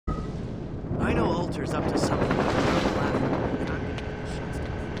Walter's up to something.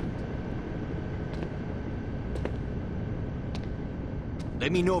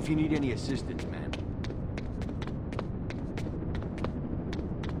 Let me know if you need any assistance, man.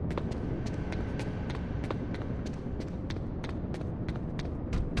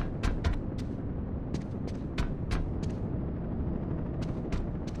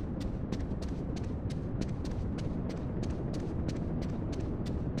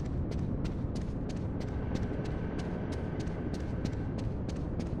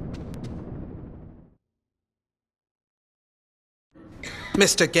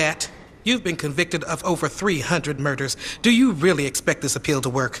 Mr. Gatt, you've been convicted of over 300 murders. Do you really expect this appeal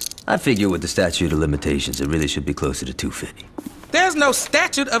to work? I figure with the statute of limitations, it really should be closer to 250. There's no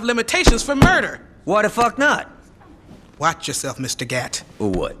statute of limitations for murder. Why the fuck not? Watch yourself, Mr. Gatt.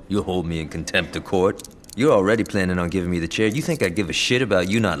 Or what? You'll hold me in contempt of court? You're already planning on giving me the chair. You think I'd give a shit about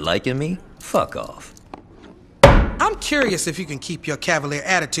you not liking me? Fuck off. I'm curious if you can keep your cavalier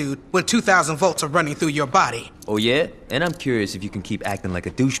attitude when 2,000 volts are running through your body. Oh yeah? And I'm curious if you can keep acting like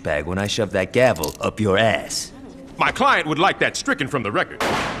a douchebag when I shove that gavel up your ass. My client would like that stricken from the record.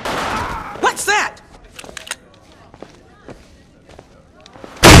 What's that?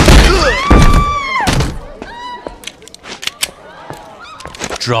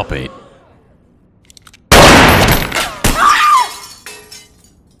 Drop it.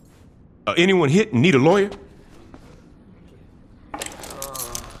 Anyone hit and need a lawyer?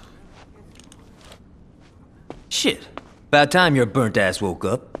 Shit. About time your burnt ass woke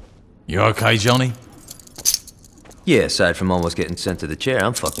up. You okay, Johnny? Yeah, aside from almost getting sent to the chair,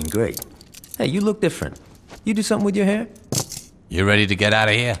 I'm fucking great. Hey, you look different. You do something with your hair? You ready to get out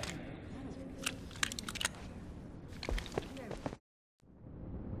of here?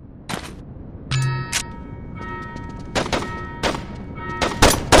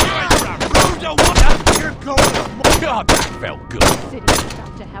 God, that felt good. The city's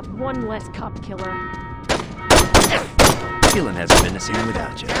about to have one less cop killer. Killing hasn't been the same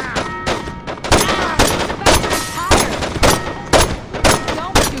without you.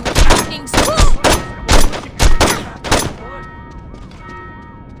 Don't you fucking swoop!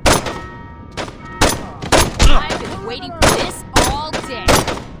 I've been waiting for this all day.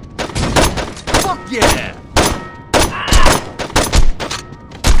 Fuck yeah!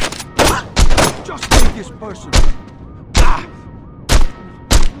 Just take this personal.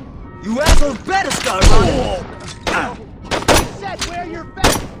 You assholes better start running! I said wear your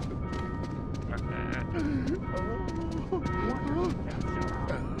vest!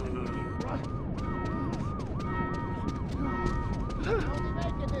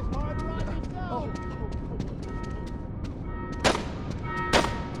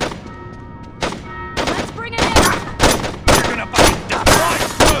 Let's bring it in! You're gonna fucking die right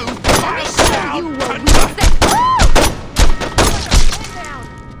through! Let me show you what we say.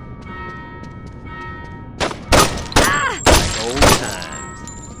 Old times.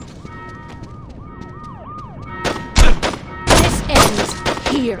 This ends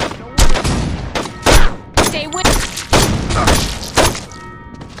here. Stay with.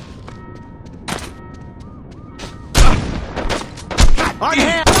 On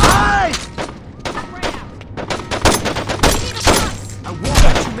hand! Eyes! I won't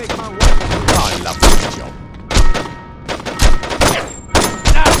let you make my wife. I love this job.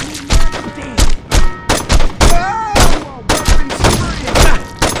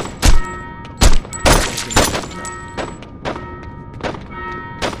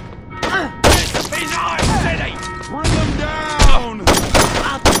 Bring them down!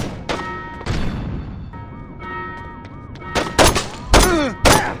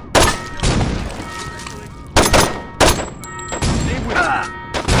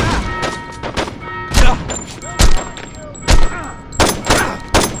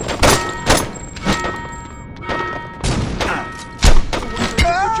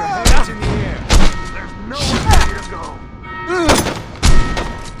 Put your hands in the air. There's nowhere to go.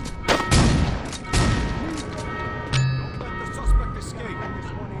 Don't let the suspect escape.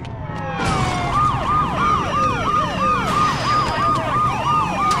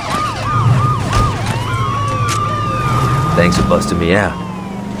 Thanks for busting me out.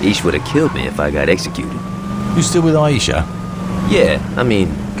 Ish would have killed me if I got executed. You still with Aisha? Yeah, I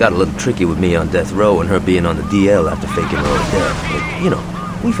mean, got a little tricky with me on death row and her being on the DL after faking her own death. But, you know,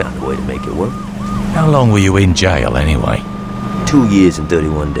 we found a way to make it work. How long were you in jail anyway? 2 years and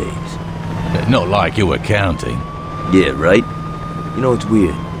 31 days. Not like you were counting. Yeah, right? You know, it's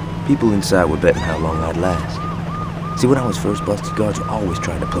weird. People inside were betting how long I'd last. See, when I was first busted, guards were always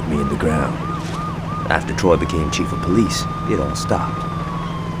trying to put me in the ground. After Troy became chief of police, it all stopped.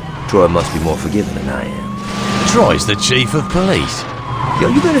 Troy must be more forgiving than I am. Troy's the chief of police. Yo,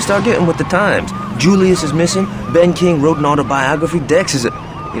 you better start getting with the times. Julius is missing. Ben King wrote an autobiography. Dex is a...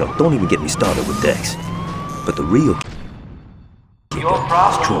 You know, don't even get me started with Dex. But the real... Your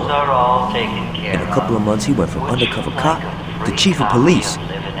problems are all taken care of. In a couple of months, he went from undercover cop to chief of police.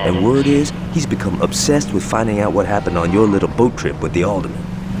 And word is, he's become obsessed with finding out what happened on your little boat trip with the alderman.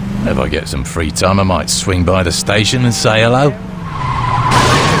 If I get some free time, I might swing by the station and say hello.